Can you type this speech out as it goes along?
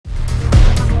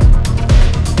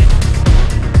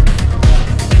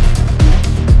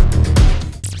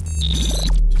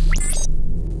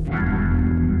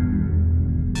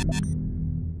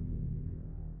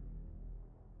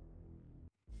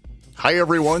Hi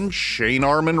everyone, Shane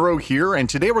R. Monroe here, and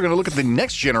today we're going to look at the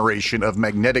next generation of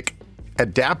magnetic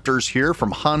adapters here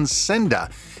from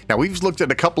HanCenDa. Now we've looked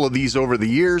at a couple of these over the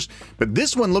years, but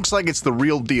this one looks like it's the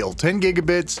real deal. 10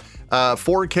 gigabits,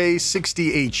 4K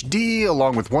 60 HD,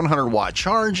 along with 100 watt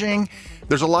charging.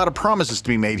 There's a lot of promises to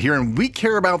be made here, and we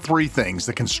care about three things: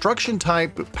 the construction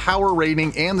type, power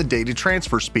rating, and the data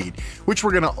transfer speed, which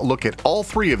we're going to look at all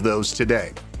three of those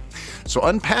today. So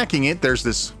unpacking it, there's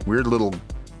this weird little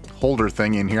holder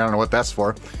thing in here. I don't know what that's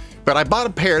for, but I bought a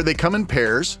pair. They come in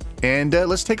pairs, and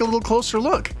let's take a little closer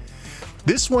look.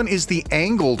 This one is the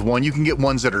angled one. You can get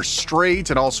ones that are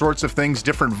straight and all sorts of things,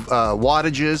 different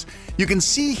wattages. You can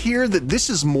see here that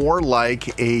this is more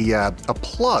like a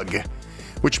plug,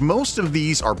 which most of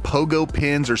these are pogo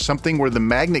pins or something where the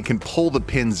magnet can pull the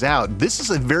pins out. This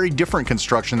is a very different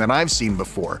construction than I've seen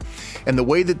before. And the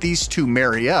way that these two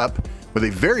marry up with a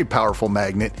very powerful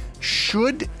magnet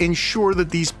should ensure that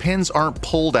these pins aren't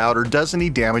pulled out or does any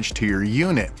damage to your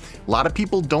unit. A lot of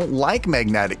people don't like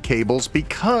magnetic cables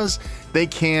because they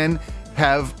can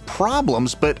have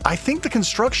problems, but I think the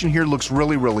construction here looks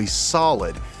really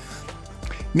solid.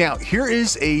 Now, here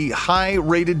is a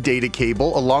high-rated data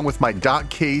cable along with my dock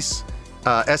case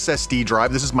SSD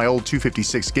drive. This is my old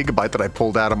 256 gigabyte that I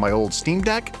pulled out of my old Steam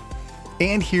Deck.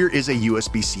 And here is a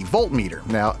USB-C voltmeter.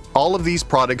 Now, all of these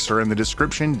products are in the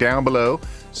description down below,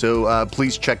 so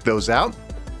please check those out.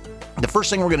 The first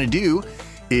thing we're going to do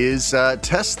is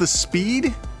test the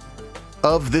speed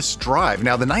of this drive.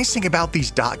 Now, the nice thing about these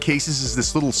dock cases is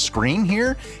this little screen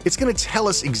here. It's going to tell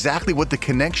us exactly what the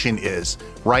connection is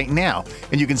right now.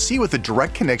 And you can see with the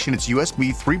direct connection, it's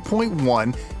USB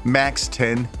 3.1, max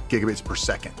 10 gigabits per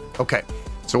second. Okay,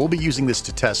 so we'll be using this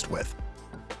to test with.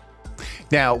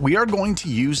 Now, we are going to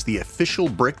use the official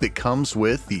brick that comes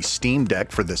with the Steam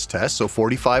Deck for this test, so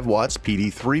 45 watts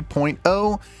PD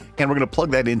 3.0, and we're going to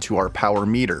plug that into our power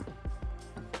meter.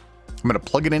 I'm going to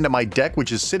plug it into my deck,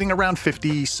 which is sitting around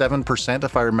 57%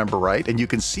 if I remember right, and you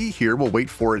can see here, we'll wait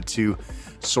for it to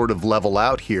sort of level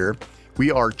out here.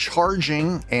 We are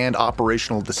charging and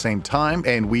operational at the same time,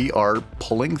 and we are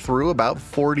pulling through about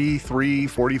 43,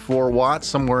 44 watts,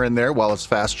 somewhere in there while it's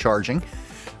fast charging.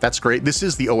 That's great. This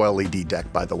is the OLED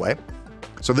deck, by the way.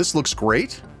 So this looks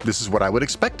great. This is what I would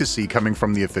expect to see coming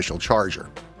from the official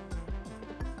charger.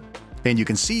 And you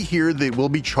can see here that we'll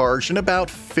be charged in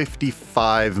about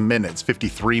 55 minutes,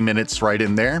 53 minutes right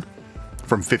in there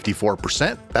from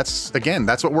 54%.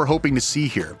 That's what we're hoping to see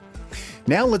here.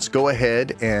 Now let's go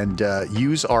ahead and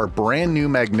use our brand new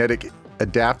magnetic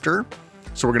adapter.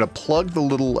 So we're going to plug the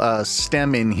little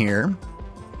stem in here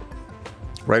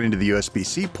right into the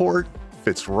USB-C port.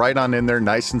 Fits right on in there,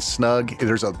 nice and snug.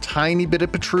 There's a tiny bit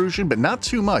of protrusion, but not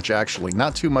too much, actually.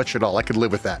 Not too much at all. I could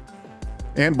live with that.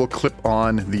 And we'll clip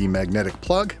on the magnetic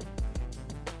plug.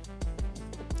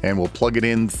 And we'll plug it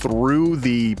in through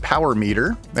the power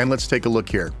meter. And let's take a look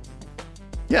here.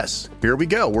 Yes, here we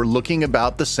go. We're looking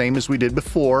about the same as we did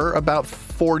before, about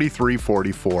 43,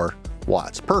 44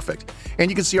 watts. Perfect.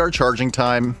 And you can see our charging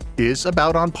time is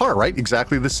about on par, right?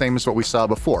 Exactly the same as what we saw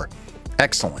before.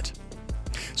 Excellent.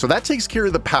 So that takes care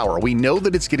of the power. We know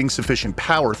that it's getting sufficient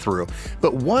power through,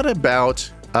 but what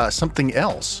about something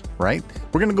else, right?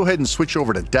 We're going to go ahead and switch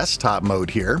over to desktop mode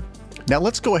here. Now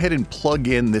let's go ahead and plug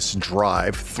in this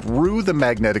drive through the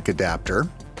magnetic adapter.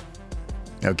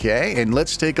 Okay, and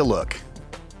let's take a look.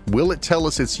 Will it tell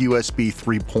us it's USB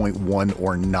 3.1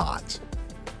 or not?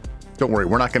 Don't worry,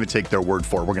 we're not going to take their word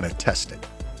for it. We're going to test it.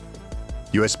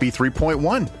 USB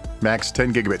 3.1. Max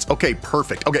 10 gigabits. Okay,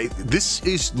 perfect. Okay, this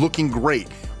is looking great.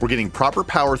 We're getting proper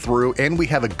power through, and we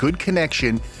have a good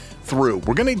connection through.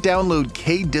 We're going to download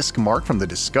KDisk Mark from the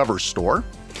Discover store.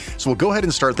 So we'll go ahead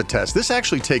and start the test. This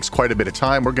actually takes quite a bit of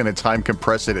time. We're going to time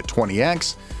compress it at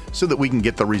 20x so that we can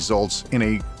get the results in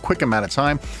a quick amount of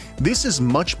time. This is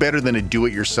much better than a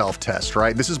do-it-yourself test,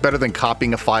 right? This is better than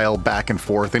copying a file back and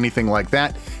forth, anything like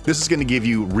that. This is going to give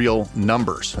you real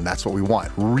numbers, and that's what we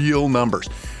want, real numbers.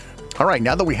 All right,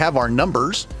 now that we have our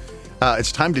numbers,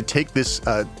 it's time to take this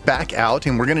back out,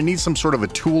 and we're going to need some sort of a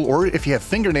tool, or if you have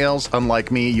fingernails, unlike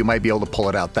me, you might be able to pull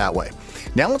it out that way.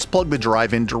 Now let's plug the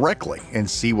drive in directly and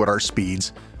see what our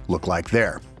speeds look like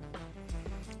there.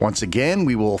 Once again,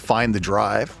 we will find the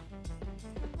drive,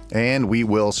 and we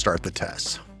will start the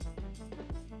test.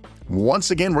 Once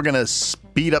again, we're going to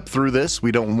speed up through this.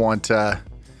 We don't want to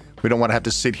have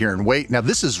to sit here and wait. Now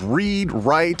this is read,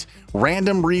 write,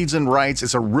 random reads and writes.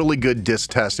 It's a really good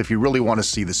disk test if you really want to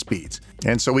see the speeds.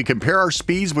 And so we compare our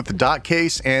speeds with the dock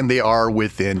case, and they are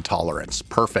within tolerance.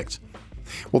 Perfect.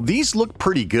 Well, these look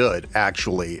pretty good,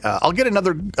 actually. I'll get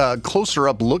another closer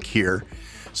up look here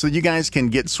so that you guys can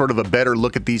get sort of a better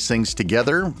look at these things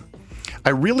together. I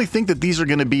really think that these are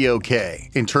going to be okay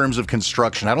in terms of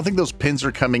construction. I don't think those pins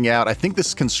are coming out. I think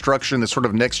this construction, this sort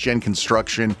of next-gen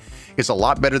construction, is a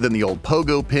lot better than the old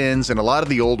pogo pins and a lot of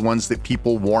the old ones that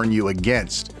people warn you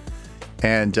against.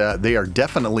 And they are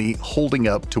definitely holding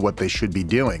up to what they should be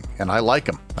doing. And I like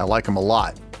them. I like them a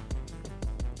lot.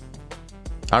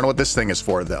 I don't know what this thing is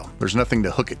for, though. There's nothing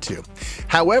to hook it to.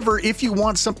 However, if you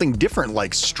want something different,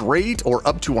 like straight or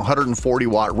up to 140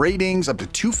 watt ratings, up to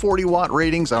 240 watt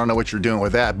ratings, I don't know what you're doing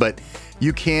with that, but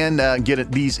you can get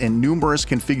these in numerous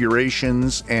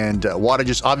configurations, and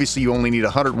wattages, obviously you only need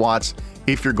 100 watts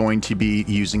if you're going to be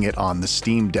using it on the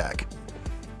Steam Deck.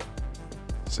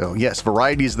 So yes,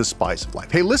 variety is the spice of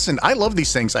life. Hey, listen, I love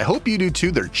these things. I hope you do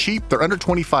too. They're cheap. They're under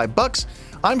 25 bucks.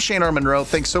 I'm Shane R. Monroe.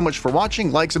 Thanks so much for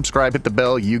watching. Like, subscribe, hit the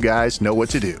bell. You guys know what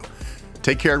to do.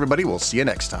 Take care, everybody. We'll see you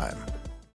next time.